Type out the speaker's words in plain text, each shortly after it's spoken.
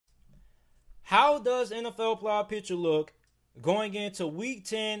How does NFL playoff picture look going into week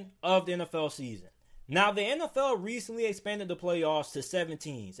 10 of the NFL season? Now, the NFL recently expanded the playoffs to 7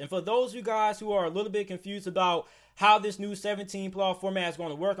 teams. And for those of you guys who are a little bit confused about how this new 17 playoff format is going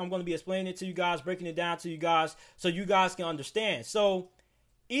to work, I'm going to be explaining it to you guys, breaking it down to you guys so you guys can understand. So,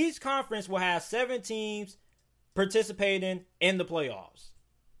 each conference will have 7 teams participating in the playoffs.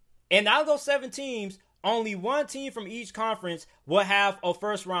 And out of those 7 teams, only one team from each conference will have a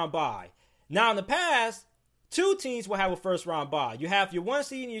first round bye. Now, in the past, 2 teams will have a first round bye. You have your 1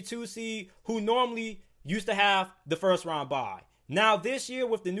 seed and your 2 seed who normally used to have the first round bye. Now, this year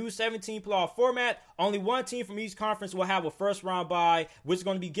with the new 17 playoff format, only 1 team from each conference will have a first round bye, which is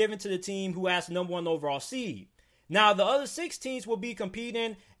going to be given to the team who has the number 1 overall seed. Now, the other 6 teams will be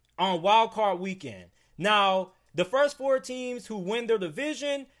competing on wild card weekend. Now, the first 4 teams who win their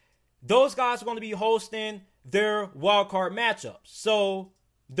division, those guys are going to be hosting their wild card matchups. So,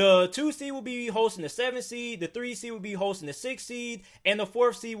 the 2 seed will be hosting the 7th seed, the 3 seed will be hosting the 6th seed, and the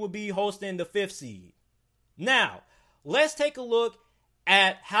 4th seed will be hosting the 5th seed. Now, let's take a look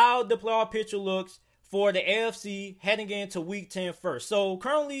at how the playoff picture looks for the AFC heading into week 10 first. So,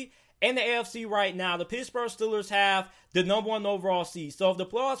 currently in the AFC right now, the Pittsburgh Steelers have the number 1 overall seed. So, if the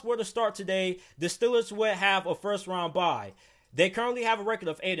playoffs were to start today, the Steelers would have a first round bye. They currently have a record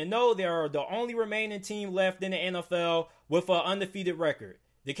of 8-0. They are the only remaining team left in the NFL with an undefeated record.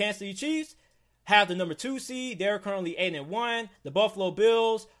 The Kansas City Chiefs have the number 2 seed. They're currently 8-1. The Buffalo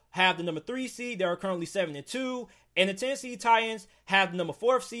Bills have the number 3 seed. They are currently 7-2. And the Tennessee Titans have the number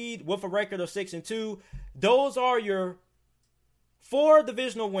 4 seed with a record of 6-2. Those are your 4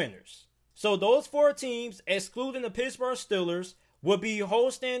 divisional winners. So those 4 teams, excluding the Pittsburgh Steelers, will be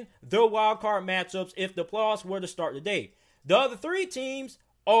hosting their wild card matchups if the playoffs were to start today. The other 3 teams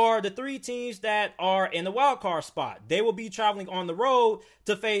are the 3 teams that are in the wild card spot. They will be traveling on the road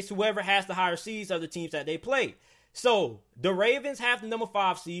to face whoever has the higher seeds of the teams that they play. So, the Ravens have the number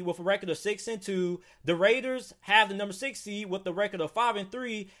 5 seed with a record of 6-2. The Raiders have the number 6 seed with the record of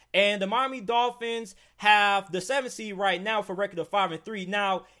 5-3. And the Miami Dolphins have the 7th seed right now for a record of 5-3.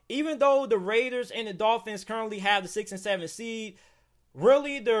 Now, even though the Raiders and the Dolphins currently have the 6 and 7 seed,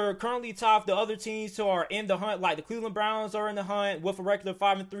 really, they're currently top the other teams who are in the hunt, like the Cleveland Browns are in the hunt with a record of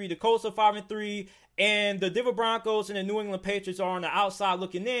 5-3. The Colts are 5-3, and the Denver Broncos and the New England Patriots are on the outside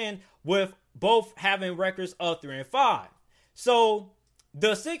looking in, with both having records of 3-5. So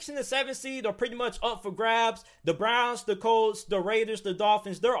the 6 and the 7 seed are pretty much up for grabs. The Browns, the Colts, the Raiders, the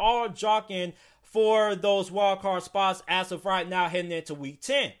Dolphins, they're all jockeying for those wild card spots as of right now heading into week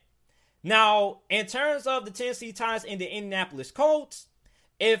 10. Now, in terms of the Tennessee Titans and the Indianapolis Colts,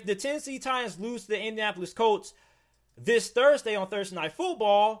 if the Tennessee Titans lose to the Indianapolis Colts this Thursday on Thursday Night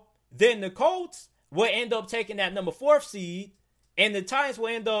Football, then the Colts will end up taking that number 4 seed, and the Titans will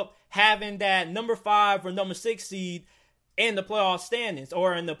end up having that number 5 or number 6 seed in the playoff standings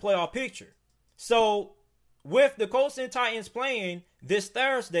or in the playoff picture. So, with the Colts and Titans playing this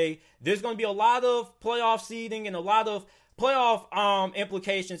Thursday, there's going to be a lot of playoff seeding and a lot of playoff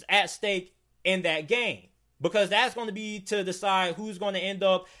implications at stake in that game, because that's going to be to decide who's going to end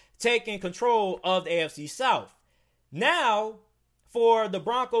up taking control of the AFC South. Now, for the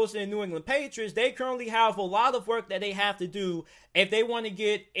Broncos and the New England Patriots, they currently have a lot of work that they have to do if they want to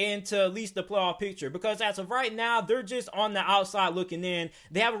get into at least the playoff picture, because as of right now, they're just on the outside looking in.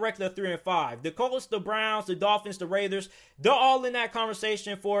 They have a record of 3-5. The Colts, the Browns, the Dolphins, the Raiders, they're all in that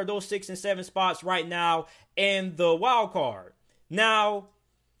conversation for those 6 and 7 spots right now in the wild card. Now,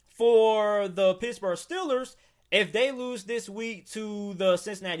 for the Pittsburgh Steelers, if they lose this week to the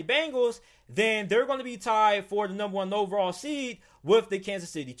Cincinnati Bengals, then they're going to be tied for the number 1 overall seed with the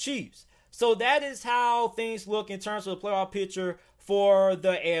Kansas City Chiefs. So that is how things look in terms of the playoff picture for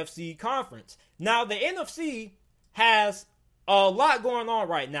the AFC conference. Now, the NFC has a lot going on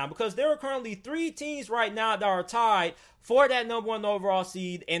right now, because there are currently 3 teams right now that are tied for that number 1 overall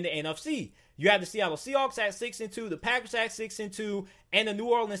seed in the NFC. You have the Seattle Seahawks at 6-2, the Packers at 6-2, and the New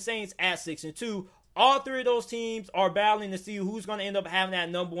Orleans Saints at 6-2. All 3 of those teams are battling to see who's going to end up having that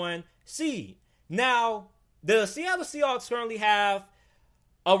number 1 seed. Now, the Seattle Seahawks currently have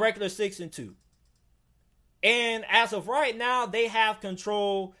a record of 6-2. And as of right now, they have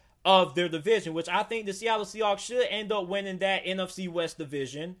control of their division, which I think the Seattle Seahawks should end up winning that NFC West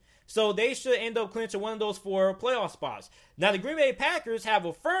division. So they should end up clinching one of those 4 playoff spots. Now, the Green Bay Packers have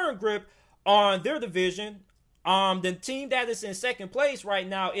a firm grip on their division. The team that is in second place right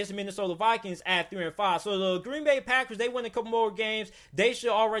now is the Minnesota Vikings at 3-5. So the Green Bay Packers, they win a couple more games. They should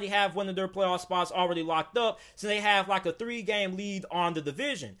already have one of their playoff spots already locked up, so they have like a 3-game lead on the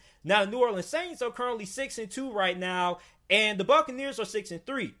division. Now, the New Orleans Saints are currently 6-2 right now, and the Buccaneers are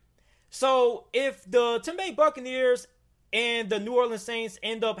 6-3. So if the Tampa Bay Buccaneers and the New Orleans Saints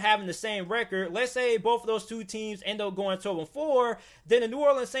end up having the same record, let's say both of those two teams end up going 12-4, then the New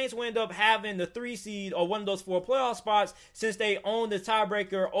Orleans Saints will end up having the 3 seed or one of those 4 playoff spots since they own the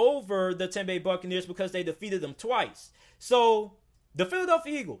tiebreaker over the Tampa Bay Buccaneers because they defeated them twice. So the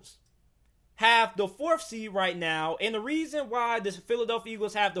Philadelphia Eagles have the 4th seed right now, and the reason why the Philadelphia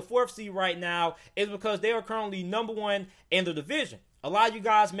Eagles have the 4th seed right now is because they are currently number 1 in the division. A lot of you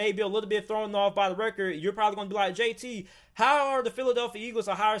guys may be a little bit thrown off by the record. You're probably going to be like, JT, how are the Philadelphia Eagles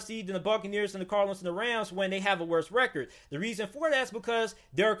a higher seed than the Buccaneers and the Cardinals and the Rams when they have a worse record? The reason for that is because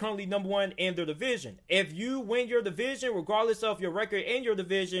they're currently number 1 in their division. If you win your division, regardless of your record in your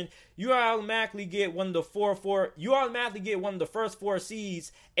division, you automatically get one of the you automatically get one of the first 4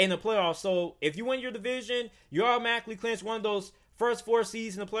 seeds in the playoffs. So if you win your division, you automatically clinch one of those first 4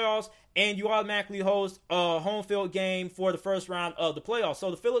 seeds in the playoffs, and you automatically host a home field game for the first round of the playoffs. So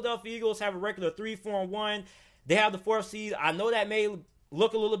the Philadelphia Eagles have a record of 3-4-1. They have the 4th seed. I know that may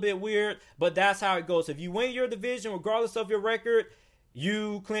look a little bit weird, but that's how it goes. If you win your division, regardless of your record,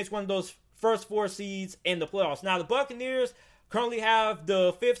 you clinch one of those first 4 seeds in the playoffs. Now, the Buccaneers currently have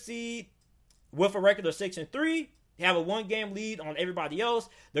the 5th seed with a record of 6-3. They have a 1-game lead on everybody else.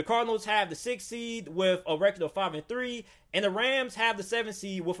 The Cardinals have the 6th seed with a record of 5-3. And the Rams have the 7th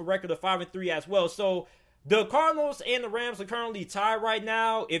seed with a record of 5-3 as well. So the Cardinals and the Rams are currently tied right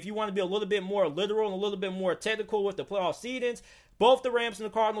now. If you want to be a little bit more literal and a little bit more technical with the playoff seedings, both the Rams and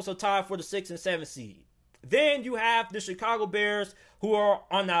the Cardinals are tied for the 6th and 7th seed. Then you have the Chicago Bears, who are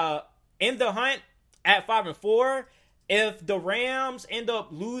in the hunt at 5-4. If the Rams end up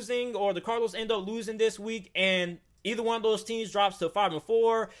losing or the Cardinals end up losing this week and either one of those teams drops to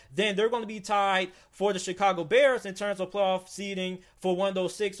 5-4, then they're going to be tied for the Chicago Bears in terms of playoff seeding for one of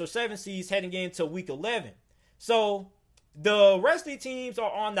those 6 or 7 seeds heading into week 11. So the rest of the teams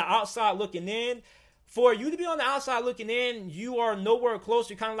are on the outside looking in. For you to be on the outside looking in, you are nowhere close.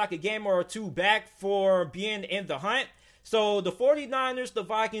 You're kind of like a game or 2 back for being in the hunt. So the 49ers, the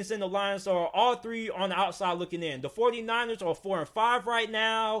Vikings, and the Lions are all 3 on the outside looking in. The 49ers are 4-5 right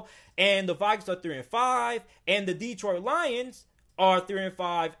now, and the Vikings are 3-5, and the Detroit Lions are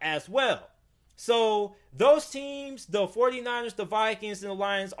 3-5 as well. So those teams, the 49ers, the Vikings, and the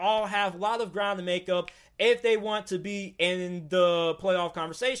Lions all have a lot of ground to make up if they want to be in the playoff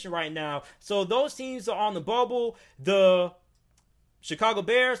conversation right now. So those teams are on the bubble. The Chicago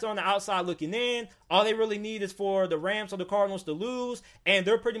Bears are on the outside looking in. All they really need is for the Rams or the Cardinals to lose, and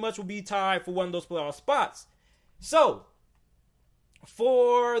they're pretty much will be tied for one of those playoff spots. So,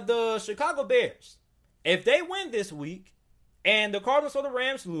 for the Chicago Bears, if they win this week and the Cardinals or the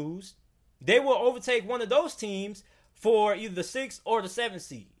Rams lose, they will overtake one of those teams for either the 6th or the 7th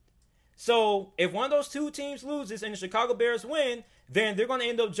seed. So, if one of those 2 teams loses and the Chicago Bears win, then they're going to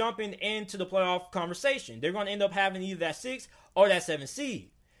end up jumping into the playoff conversation. They're going to end up having either that 6th or that 7th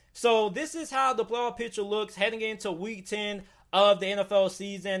seed. So this is how the playoff picture looks heading into week 10 of the NFL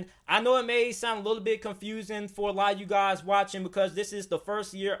season. I know it may sound a little bit confusing for a lot of you guys watching because this is the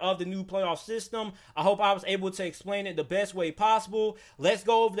first year of the new playoff system. I hope I was able to explain it the best way possible. Let's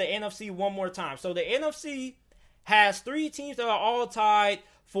go over the NFC one more time. So the NFC has 3 teams that are all tied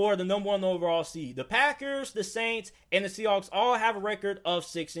for the number 1 overall seed. The Packers, the Saints, and the Seahawks all have a record of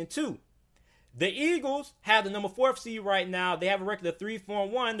 6-2. The Eagles have the number 4th seed right now. They have a record of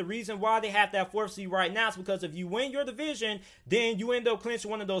 3-4-1. The reason why they have that 4th seed right now is because if you win your division, then you end up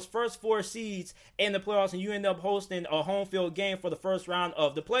clinching one of those first 4 seeds in the playoffs, and you end up hosting a home field game for the first round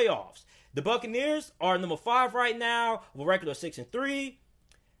of the playoffs. The Buccaneers are number 5 right now with a record of 6-3.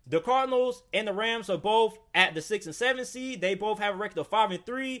 The Cardinals and the Rams are both at the 6th and 7th seed. They both have a record of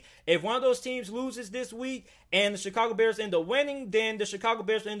 5-3. If one of those teams loses this week and the Chicago Bears end up winning, then the Chicago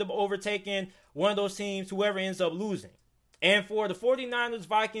Bears will end up overtaking one of those teams, whoever ends up losing. And for the 49ers,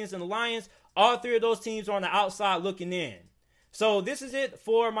 Vikings, and the Lions, all 3 of those teams are on the outside looking in. So this is it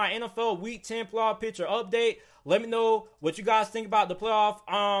for my NFL Week 10 playoff picture update. Let me know what you guys think about the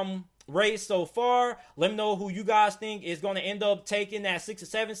playoff race so far. Let me know who you guys think is going to end up taking that 6 or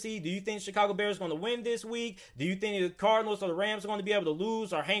 7 seed. Do you think Chicago Bears are going to win this week? Do you think the Cardinals or the Rams are going to be able to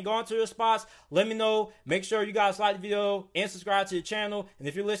lose or hang on to their spots? Let me know. Make sure you guys like the video and subscribe to the channel. And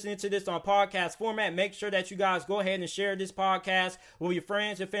if you're listening to this on podcast format, make sure that you guys go ahead and share this podcast with your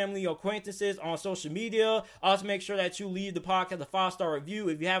friends, your family, your acquaintances on social media. Also, make sure that you leave the podcast a 5-star review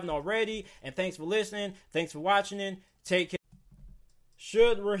if you haven't already. And thanks for listening. Thanks for watching. And take care.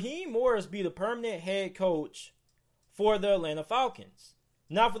 Should Raheem Morris be the permanent head coach for the Atlanta Falcons?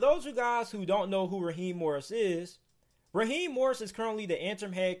 Now, for those of you guys who don't know who Raheem Morris is currently the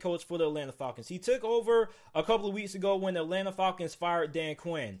interim head coach for the Atlanta Falcons. He took over a couple of weeks ago when the Atlanta Falcons fired Dan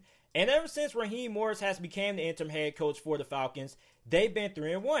Quinn. And ever since Raheem Morris has become the interim head coach for the Falcons, they've been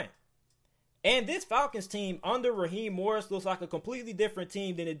 3-1. And this Falcons team under Raheem Morris looks like a completely different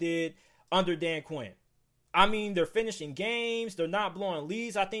team than it did under Dan Quinn. I mean, they're finishing games. They're not blowing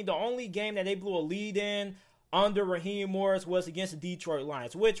leads. I think the only game that they blew a lead in under Raheem Morris was against the Detroit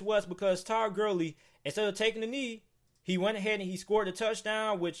Lions, which was because Todd Gurley, instead of taking the knee, he went ahead and he scored a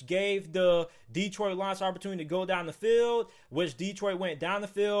touchdown, which gave the Detroit Lions opportunity to go down the field, which Detroit went down the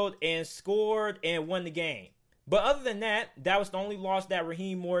field and scored and won the game. But other than that, that was the only loss that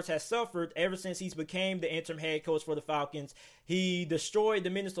Raheem Morris has suffered ever since he's became the interim head coach for the Falcons. He destroyed the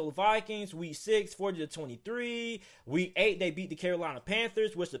Minnesota Vikings week 6, 40-23. Week 8, they beat the Carolina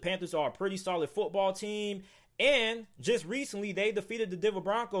Panthers, which the Panthers are a pretty solid football team. And just recently, they defeated the Denver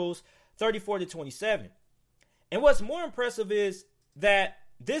Broncos 34-27. And what's more impressive is that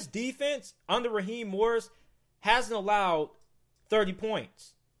this defense under Raheem Morris hasn't allowed 30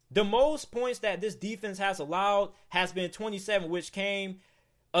 points. The most points that this defense has allowed has been 27, which came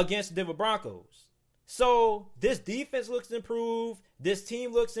against the Denver Broncos. So this defense looks improved. This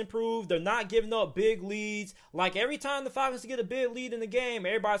team looks improved. They're not giving up big leads. Like every time the Falcons get a big lead in the game,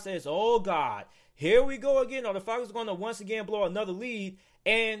 everybody says, oh God, here we go again. Or the Falcons are going to once again blow another lead.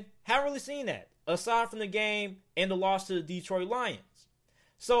 And haven't really seen that aside from the game and the loss to the Detroit Lions.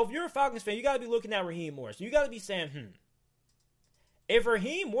 So if you're a Falcons fan, you got to be looking at Raheem Morris. You got to be saying, if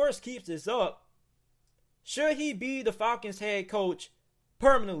Raheem Morris keeps this up, should he be the Falcons head coach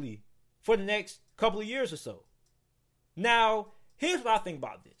permanently for the next couple of years or so? Now, here's what I think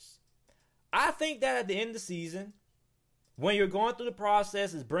about this. I think that at the end of the season, when you're going through the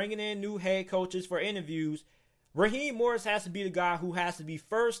process is bringing in new head coaches for interviews, Raheem Morris has to be the guy who has to be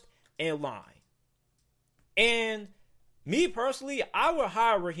first in line. And me personally, I would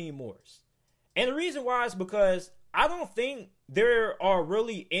hire Raheem Morris. And the reason why is because I don't think there are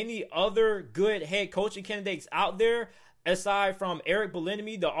really any other good head coaching candidates out there aside from Eric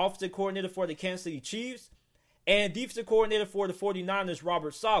Bieniemy, the offensive coordinator for the Kansas City Chiefs, and defensive coordinator for the 49ers,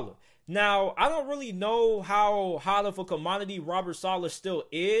 Robert Saleh. Now, I don't really know how hot of a commodity Robert Saleh still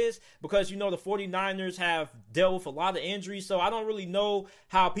is because, the 49ers have dealt with a lot of injuries, so I don't really know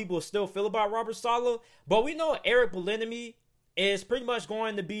how people still feel about Robert Saleh. But we know Eric Bieniemy is pretty much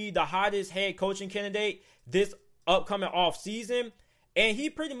going to be the hottest head coaching candidate this upcoming offseason, and he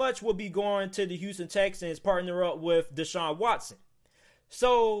pretty much will be going to the Houston Texans, partner up with Deshaun Watson.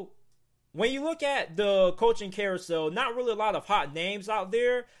 So when you look at the coaching carousel, not really a lot of hot names out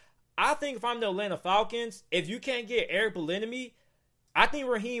there. I think if I'm the Atlanta Falcons, if you can't get Eric Bieniemy, I think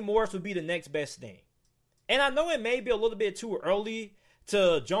Raheem Morris would be the next best thing. And I know it may be a little bit too early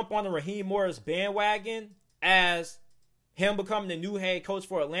to jump on the Raheem Morris bandwagon as him becoming the new head coach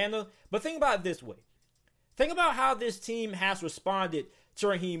for Atlanta, but think about it this way. Think about how this team has responded to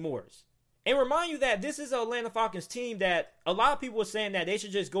Raheem Morris. And remind you that this is an Atlanta Falcons team that a lot of people are saying that they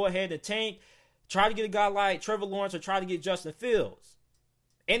should just go ahead and tank, try to get a guy like Trevor Lawrence or try to get Justin Fields.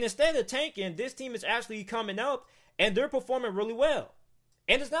 And instead of tanking, this team is actually coming up and they're performing really well.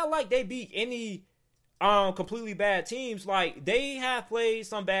 And it's not like they beat any completely bad teams. Like, they have played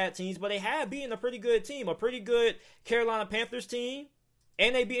some bad teams, but they have beaten a pretty good team, a pretty good Carolina Panthers team.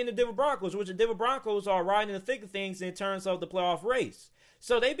 And they beat the Denver Broncos, which the Denver Broncos are right in the thick of things in terms of the playoff race.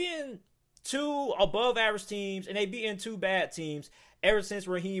 So they beaten two above average teams and they beaten two bad teams ever since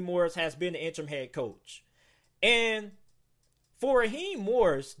Raheem Morris has been the interim head coach. And for Raheem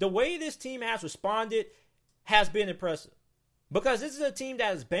Morris, the way this team has responded has been impressive. Because this is a team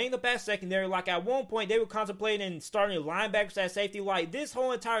that has banged up at secondary. Like at one point, they were contemplating starting linebackers at safety. Like this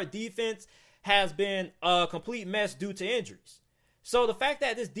whole entire defense has been a complete mess due to injuries. So the fact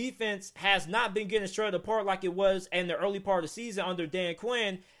that this defense has not been getting shredded apart like it was in the early part of the season under Dan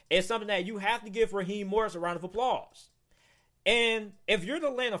Quinn is something that you have to give Raheem Morris a round of applause. And if you're the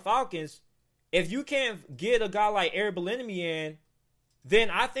Atlanta Falcons, if you can't get a guy like Eric Bieniemy in, then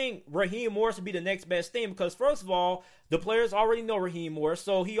I think Raheem Morris would be the next best thing because, first of all, the players already know Raheem Morris,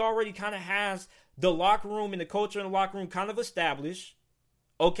 so he already kind of has the locker room and the culture in the locker room kind of established.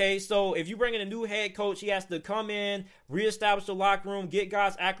 Okay, so if you bring in a new head coach, he has to come in, reestablish the locker room, get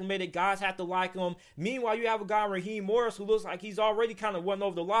guys acclimated. Guys have to like him. Meanwhile, you have a guy, Raheem Morris, who looks like he's already kind of won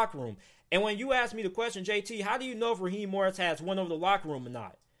over the locker room. And when you ask me the question, JT, how do you know if Raheem Morris has won over the locker room or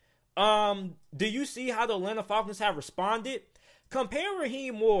not? Do you see how the Atlanta Falcons have responded? Compare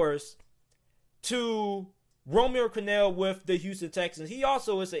Raheem Morris to Romeo Crennel with the Houston Texans. He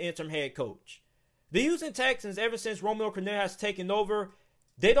also is an interim head coach. The Houston Texans, ever since Romeo Crennel has taken over,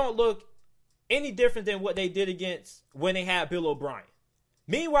 they don't look any different than what they did against when they had Bill O'Brien.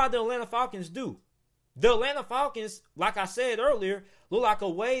 Meanwhile, the Atlanta Falcons do. the Atlanta Falcons, like I said earlier, look like a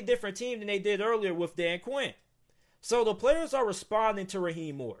way different team than they did earlier with Dan Quinn. So the players are responding to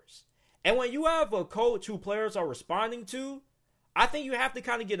Raheem Morris. And when you have a coach who players are responding to, I think you have to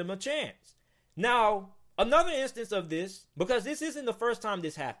kind of give them a chance. Now, another instance of this, because this isn't the first time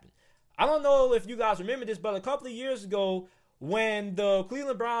this happened. I don't know if you guys remember this, but a couple of years ago, when the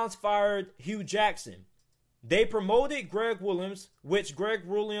Cleveland Browns fired Hugh Jackson, they promoted Greg Williams, which Greg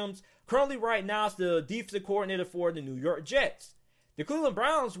Williams currently right now is the defensive coordinator for the New York Jets. The Cleveland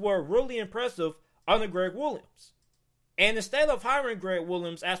Browns were really impressive under Greg Williams. And instead of hiring Greg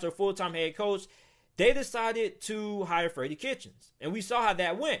Williams as their full-time head coach, they decided to hire Freddie Kitchens. And we saw how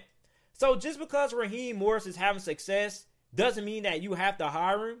that went. So just because Raheem Morris is having success doesn't mean that you have to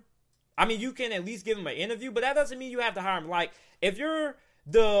hire him. I mean, you can at least give him an interview, but that doesn't mean you have to hire him. Like, if you're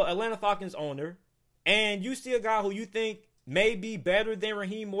the Atlanta Falcons owner and you see a guy who you think may be better than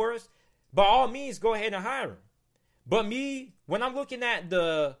Raheem Morris, by all means, go ahead and hire him. But me, when I'm looking at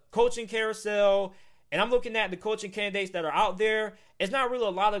the coaching carousel and I'm looking at the coaching candidates that are out there, it's not really a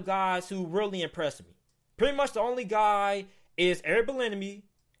lot of guys who really impress me. Pretty much the only guy is Eric Bieniemy,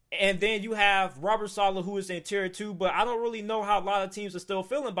 and then you have Robert Saleh, who is in tier 2, but I don't really know how a lot of teams are still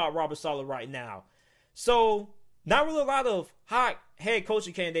feeling about Robert Saleh right now. So, not really a lot of hot head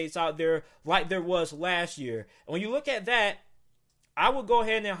coaching candidates out there like there was last year. And when you look at that, I would go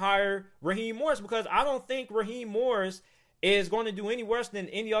ahead and hire Raheem Morris, because I don't think Raheem Morris is going to do any worse than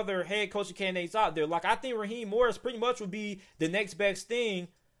any other head coaching candidates out there. Like, I think Raheem Morris pretty much would be the next best thing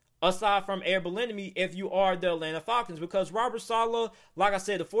aside from Eric Bieniemy if you are the Atlanta Falcons, because Robert Saleh, like I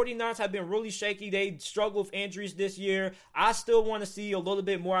said, the 49ers have been really shaky. They struggled with injuries this year. I still want to see a little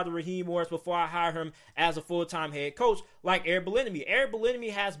bit more out of Raheem Morris before I hire him as a full-time head coach like Eric Bieniemy. Eric Bieniemy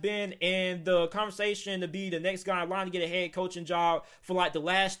has been in the conversation to be the next guy in line to get a head coaching job for like the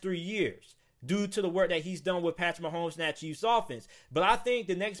last 3 years due to the work that he's done with Patrick Mahomes and that Chiefs offense. But I think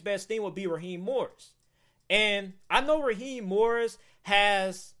the next best thing would be Raheem Morris. And I know Raheem Morris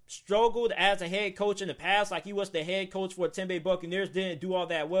has struggled as a head coach in the past, like he was the head coach for the Tampa Bay Buccaneers, didn't do all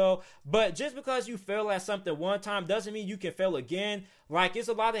that well. But just because you fail at something one time doesn't mean you can fail again. Like, it's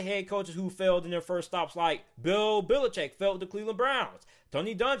a lot of head coaches who failed in their first stops, like Bill Belichick failed with the Cleveland Browns.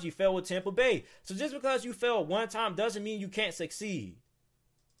 Tony Dungy failed with Tampa Bay. So just because you fail one time doesn't mean you can't succeed.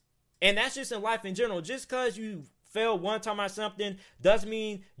 And that's just in life in general. Just because you fail one time at something doesn't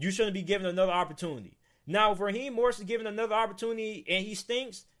mean you shouldn't be given another opportunity. Now, if Raheem Morris is given another opportunity and he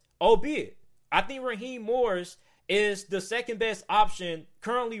stinks, albeit, I think Raheem Morris is the second best option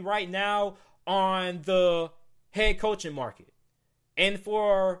currently right now on the head coaching market. And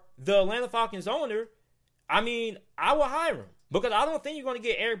for the Atlanta Falcons owner, I mean, I will hire him, because I don't think you're going to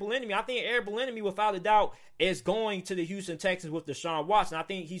get Eric Bieniemy. I think Eric Bieniemy, without a doubt, is going to the Houston Texans with Deshaun Watson. I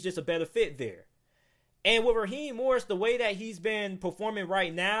think he's just a better fit there. And with Raheem Morris, the way that he's been performing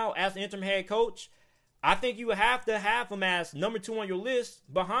right now as an interim head coach, I think you have to have him as number 2 on your list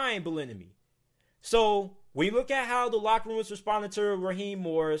behind Bieniemy. So when you look at how the locker room is responding to Raheem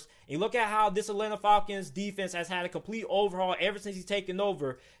Morris, and you look at how this Atlanta Falcons defense has had a complete overhaul ever since he's taken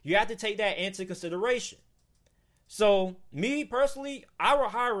over, you have to take that into consideration. So me personally, I would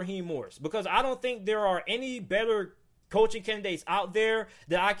hire Raheem Morris, because I don't think there are any better coaching candidates out there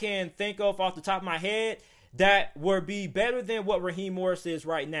that I can think of off the top of my head that would be better than what Raheem Morris is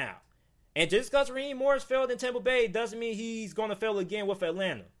right now. And just because Raheem Morris failed in Tampa Bay doesn't mean he's going to fail again with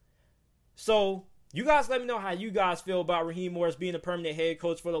Atlanta. So, you guys let me know how you guys feel about Raheem Morris being a permanent head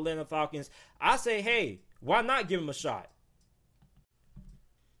coach for the Atlanta Falcons. I say, hey, why not give him a shot?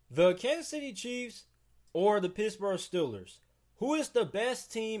 The Kansas City Chiefs or the Pittsburgh Steelers? Who is the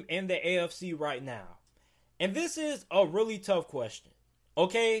best team in the AFC right now? And this is a really tough question,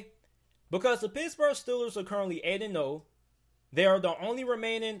 okay? Because the Pittsburgh Steelers are currently 8-0. They are the only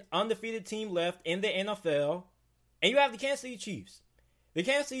remaining undefeated team left in the NFL. And you have the Kansas City Chiefs. The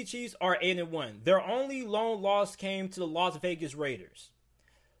Kansas City Chiefs are 8-1. Their only lone loss came to the Las Vegas Raiders.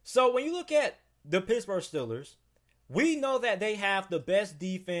 So when you look at the Pittsburgh Steelers, we know that they have the best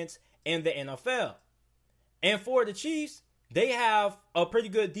defense in the NFL. And for the Chiefs, they have a pretty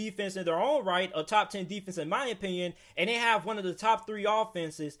good defense in their own right, a top 10 defense in my opinion, and they have one of the top 3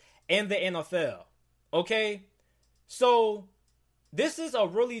 offenses in the NFL. Okay? So this is a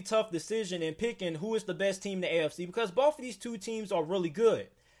really tough decision in picking who is the best team in the AFC, because both of these two teams are really good.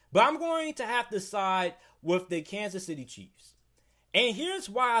 But I'm going to have to side with the Kansas City Chiefs. And here's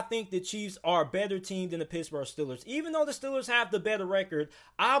why I think the Chiefs are a better team than the Pittsburgh Steelers. Even though the Steelers have the better record,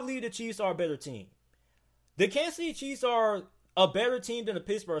 I believe the Chiefs are a better team. The Kansas City Chiefs are a better team than the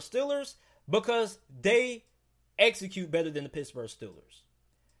Pittsburgh Steelers because they execute better than the Pittsburgh Steelers.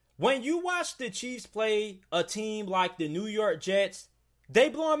 When you watch the Chiefs play a team like the New York Jets, they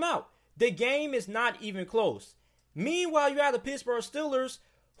blow them out. The game is not even close. Meanwhile, you have the Pittsburgh Steelers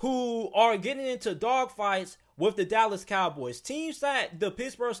who are getting into dogfights with the Dallas Cowboys. Teams that the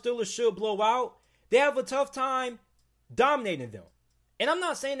Pittsburgh Steelers should blow out, they have a tough time dominating them. And I'm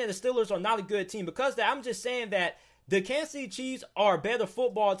not saying that the Steelers are not a good team because of that. I'm just saying that the Kansas City Chiefs are a better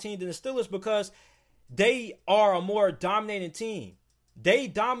football team than the Steelers because they are a more dominating team. They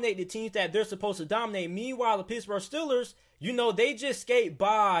dominate the teams that they're supposed to dominate. Meanwhile, the Pittsburgh Steelers, they just skate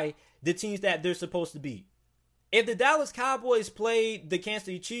by the teams that they're supposed to beat. If the Dallas Cowboys played the Kansas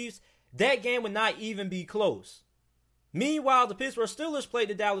City Chiefs, that game would not even be close. Meanwhile, the Pittsburgh Steelers played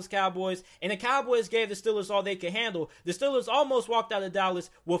the Dallas Cowboys, and the Cowboys gave the Steelers all they could handle. The Steelers almost walked out of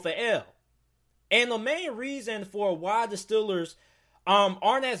Dallas with an L. And the main reason for why the Steelers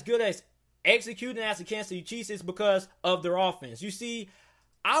aren't as good as executing as the Kansas City Chiefs is because of their offense. You see,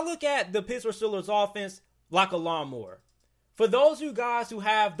 I look at the Pittsburgh Steelers offense like a lawnmower. For those of you guys who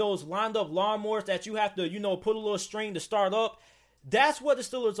have those lined up lawnmowers that you have to, put a little string to start up, that's what the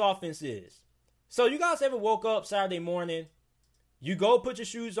Steelers offense is. So you guys ever woke up Saturday morning, you go put your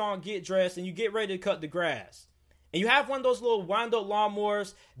shoes on, get dressed, and you get ready to cut the grass. And you have one of those little wind-up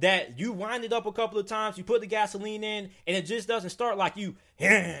lawnmowers that you wind it up a couple of times, you put the gasoline in, and it just doesn't start like you,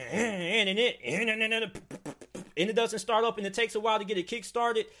 and it doesn't start up, and it takes a while to get it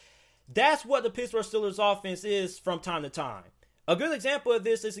kick-started. That's what the Pittsburgh Steelers offense is from time to time. A good example of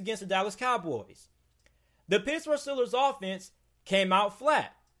this is against the Dallas Cowboys. The Pittsburgh Steelers offense came out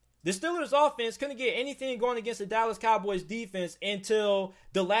flat. The Steelers offense couldn't get anything going against the Dallas Cowboys defense until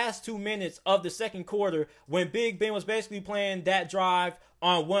the last 2 minutes of the second quarter when Big Ben was basically playing that drive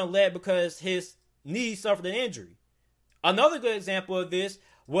on one leg because his knee suffered an injury. Another good example of this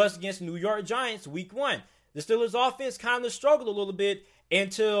was against the New York Giants week 1. The Steelers offense kind of struggled a little bit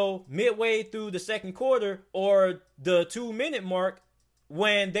until midway through the second quarter or the 2-minute mark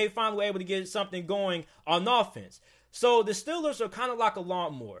when they finally were able to get something going on offense. So the Steelers are kind of like a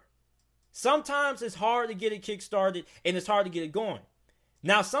lawnmower. Sometimes it's hard to get it kick-started and it's hard to get it going.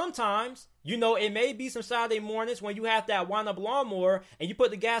 Now sometimes, it may be some Saturday mornings when you have that wind-up lawnmower and you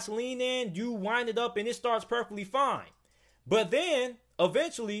put the gasoline in, you wind it up and it starts perfectly fine. But then,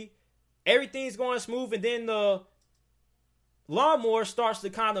 eventually, everything's going smooth and then the lawnmower starts to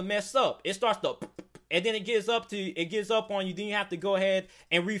kind of mess up. It starts to, and then it gives up on you. Then you have to go ahead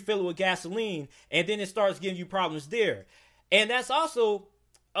and refill it with gasoline, and then it starts giving you problems there. And that's also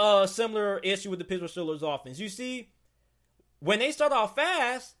a similar issue with the Pittsburgh Steelers offense. You see, when they start off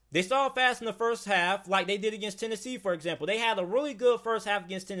fast in the first half, like they did against Tennessee, for example. They had a really good first half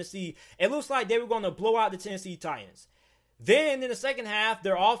against Tennessee. It looks like they were going to blow out the Tennessee Titans. Then in the second half,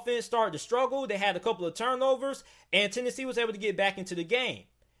 their offense started to struggle. They had a couple of turnovers, and Tennessee was able to get back into the game.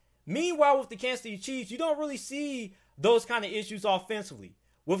 Meanwhile, with the Kansas City Chiefs, you don't really see those kind of issues offensively.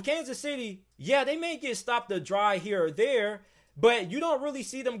 With Kansas City, yeah, they may get stopped a dry here or there, but you don't really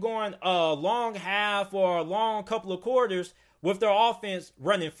see them going a long half or a long couple of quarters with their offense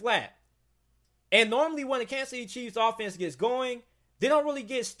running flat. And normally when the Kansas City Chiefs offense gets going, they don't really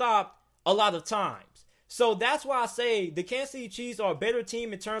get stopped a lot of times. So that's why I say the Kansas City Chiefs are a better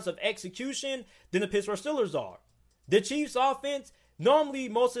team in terms of execution than the Pittsburgh Steelers are. The Chiefs offense normally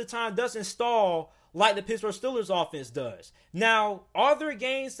most of the time doesn't stall like the Pittsburgh Steelers offense does. Now, are there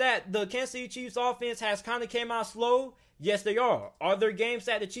games that the Kansas City Chiefs offense has kind of came out slow? Yes, they are. Are there games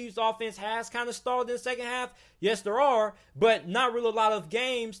that the Chiefs offense has kind of stalled in the second half? Yes, there are. But not really a lot of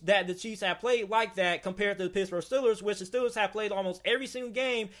games that the Chiefs have played like that compared to the Pittsburgh Steelers, which the Steelers have played almost every single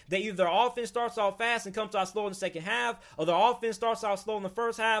game that either their offense starts off fast and comes out slow in the second half, or their offense starts out slow in the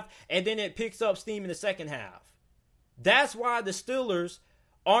first half, and then it picks up steam in the second half. That's why the Steelers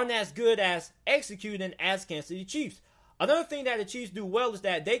aren't as good as executing as Kansas City Chiefs. Another thing that the Chiefs do well is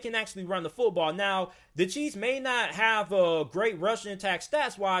that they can actually run the football. Now, the Chiefs may not have a great rushing attack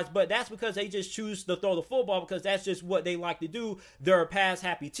stats-wise, but that's because they just choose to throw the football because that's just what they like to do. They're a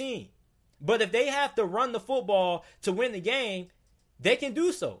pass-happy team. But if they have to run the football to win the game, they can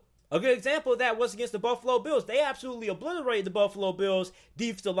do so. A good example of that was against the Buffalo Bills. They absolutely obliterated the Buffalo Bills'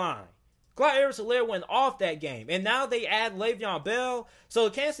 defensive line. Clyde Edwards-Helaire went off that game, and now they add Le'Veon Bell, so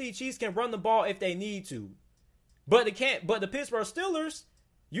the Kansas City Chiefs can run the ball if they need to. But the Pittsburgh Steelers,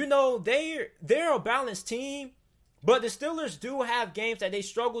 they're a balanced team, but the Steelers do have games that they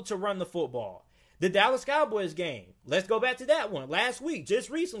struggle to run the football. The Dallas Cowboys game, let's go back to that one. Last week, just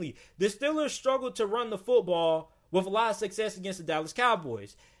recently, the Steelers struggled to run the football with a lot of success against the Dallas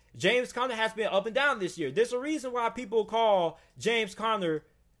Cowboys. James Conner has been up and down this year. There's a reason why people call James Conner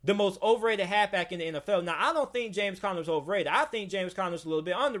the most overrated halfback in the NFL. Now, I don't think James Conner's overrated. I think James Conner's a little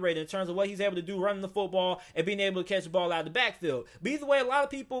bit underrated in terms of what he's able to do running the football and being able to catch the ball out of the backfield. But either way, a lot of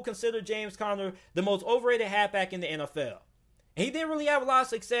people consider James Conner the most overrated halfback in the NFL. And he didn't really have a lot of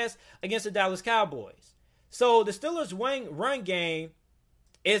success against the Dallas Cowboys. So the Steelers' run game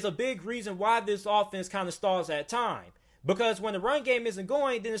is a big reason why this offense kind of stalls at time. Because when the run game isn't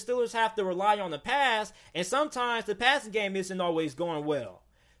going, then the Steelers have to rely on the pass, and sometimes the passing game isn't always going well.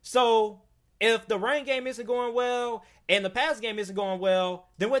 So if the run game isn't going well and the pass game isn't going well,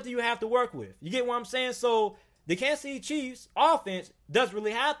 then what do you have to work with? You get what I'm saying? So the Kansas City Chiefs offense doesn't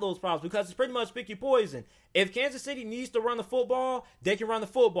really have those problems because it's pretty much pick your poison. If Kansas City needs to run the football, they can run the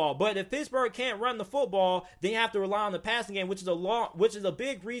football. But if Pittsburgh can't run the football, then you have to rely on the passing game, which is a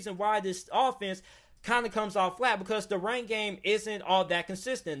big reason why this offense kind of comes off flat, because the run game isn't all that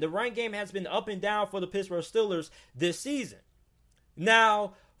consistent. The run game has been up and down for the Pittsburgh Steelers this season.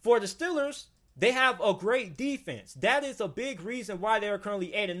 Now, for the Steelers, they have a great defense. That is a big reason why they're currently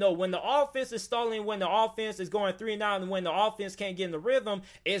 8-0. When the offense is stalling, when the offense is going 3-9, and when the offense can't get in the rhythm,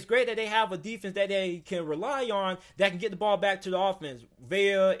 it's great that they have a defense that they can rely on that can get the ball back to the offense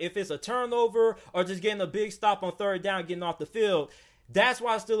via, if it's a turnover or just getting a big stop on third down, getting off the field. That's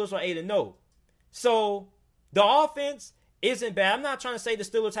why the Steelers are 8-0. So the offense isn't bad. I'm not trying to say the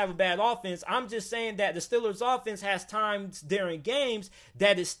Steelers have a bad offense. I'm just saying that the Steelers offense has times during games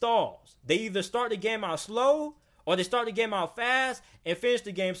that it stalls. They either start the game out slow, or they start the game out fast and finish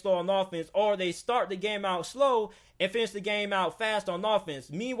the game slow on offense, or they start the game out slow and finish the game out fast on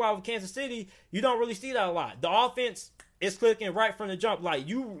offense. Meanwhile, with Kansas City, you don't really see that a lot. The offense is clicking right from the jump. Like,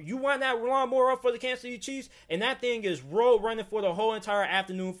 you run that lawnmower up for the Kansas City Chiefs, and that thing is road running for the whole entire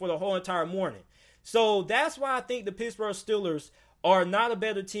afternoon, for the whole entire morning. So that's why I think the Pittsburgh Steelers are not a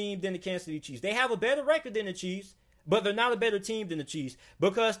better team than the Kansas City Chiefs. They have a better record than the Chiefs, but they're not a better team than the Chiefs,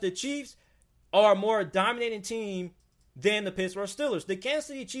 because the Chiefs are a more dominating team than the Pittsburgh Steelers. The Kansas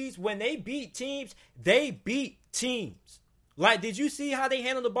City Chiefs, when they beat teams, they beat teams. Like, did you see how they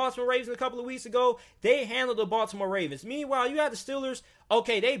handled the Baltimore Ravens a couple of weeks ago? They handled the Baltimore Ravens. Meanwhile, you have the Steelers,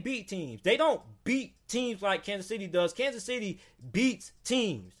 okay, they beat teams. They don't beat teams like Kansas City does. Kansas City beats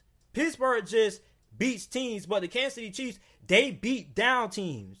teams. Pittsburgh just beats teams, but the Kansas City Chiefs, they beat down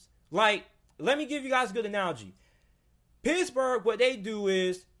teams. Like, let me give you guys a good analogy. Pittsburgh, what they do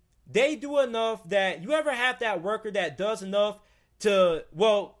is they do enough that you ever have that worker that does enough to,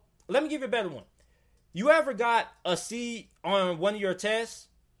 well, let me give you a better one. You ever got a C on one of your tests?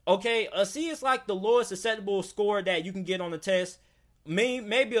 Okay, a C is like the lowest acceptable score that you can get on the test.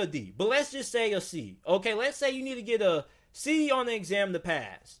 Maybe a D, but let's just say a C. Okay, let's say you need to get a C on the exam to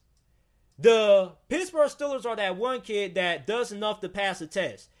pass. The Pittsburgh Steelers are that one kid that does enough to pass a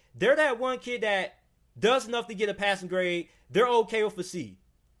test. They're that one kid that does enough to get a passing grade. They're okay with a C.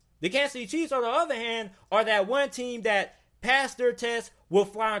 The Kansas City Chiefs, on the other hand, are that one team that passed their test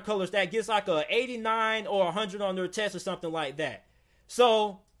with flying colors, that gets like a 89 or 100 on their test or something like that.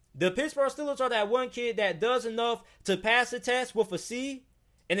 So the Pittsburgh Steelers are that one kid that does enough to pass the test with a C.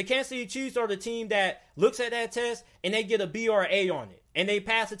 And the Kansas City Chiefs are the team that looks at that test and they get a B or an A on it. And they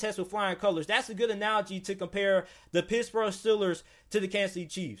pass the test with flying colors. That's a good analogy to compare the Pittsburgh Steelers to the Kansas City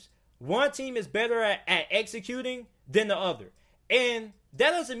Chiefs. One team is better at executing than the other. And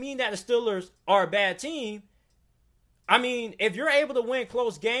that doesn't mean that the Steelers are a bad team. I mean, if you're able to win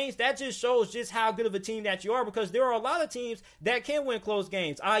close games, that just shows just how good of a team that you are, because there are a lot of teams that can win close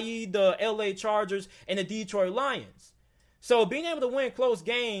games, i.e. the LA Chargers and the Detroit Lions. So being able to win close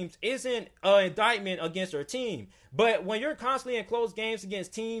games isn't an indictment against your team. But when you're constantly in close games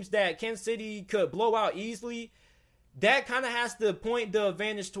against teams that Kansas City could blow out easily, that kind of has to point the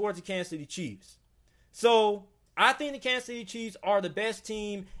advantage towards the Kansas City Chiefs. So I think the Kansas City Chiefs are the best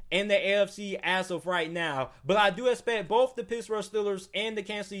team in the AFC as of right now. But I do expect both the Pittsburgh Steelers and the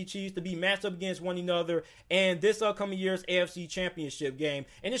Kansas City Chiefs to be matched up against one another in this upcoming year's AFC Championship game.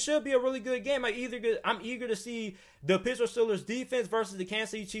 And it should be a really good game. I'm eager to see the Pittsburgh Steelers defense versus the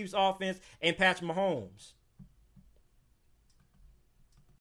Kansas City Chiefs offense and Patrick Mahomes.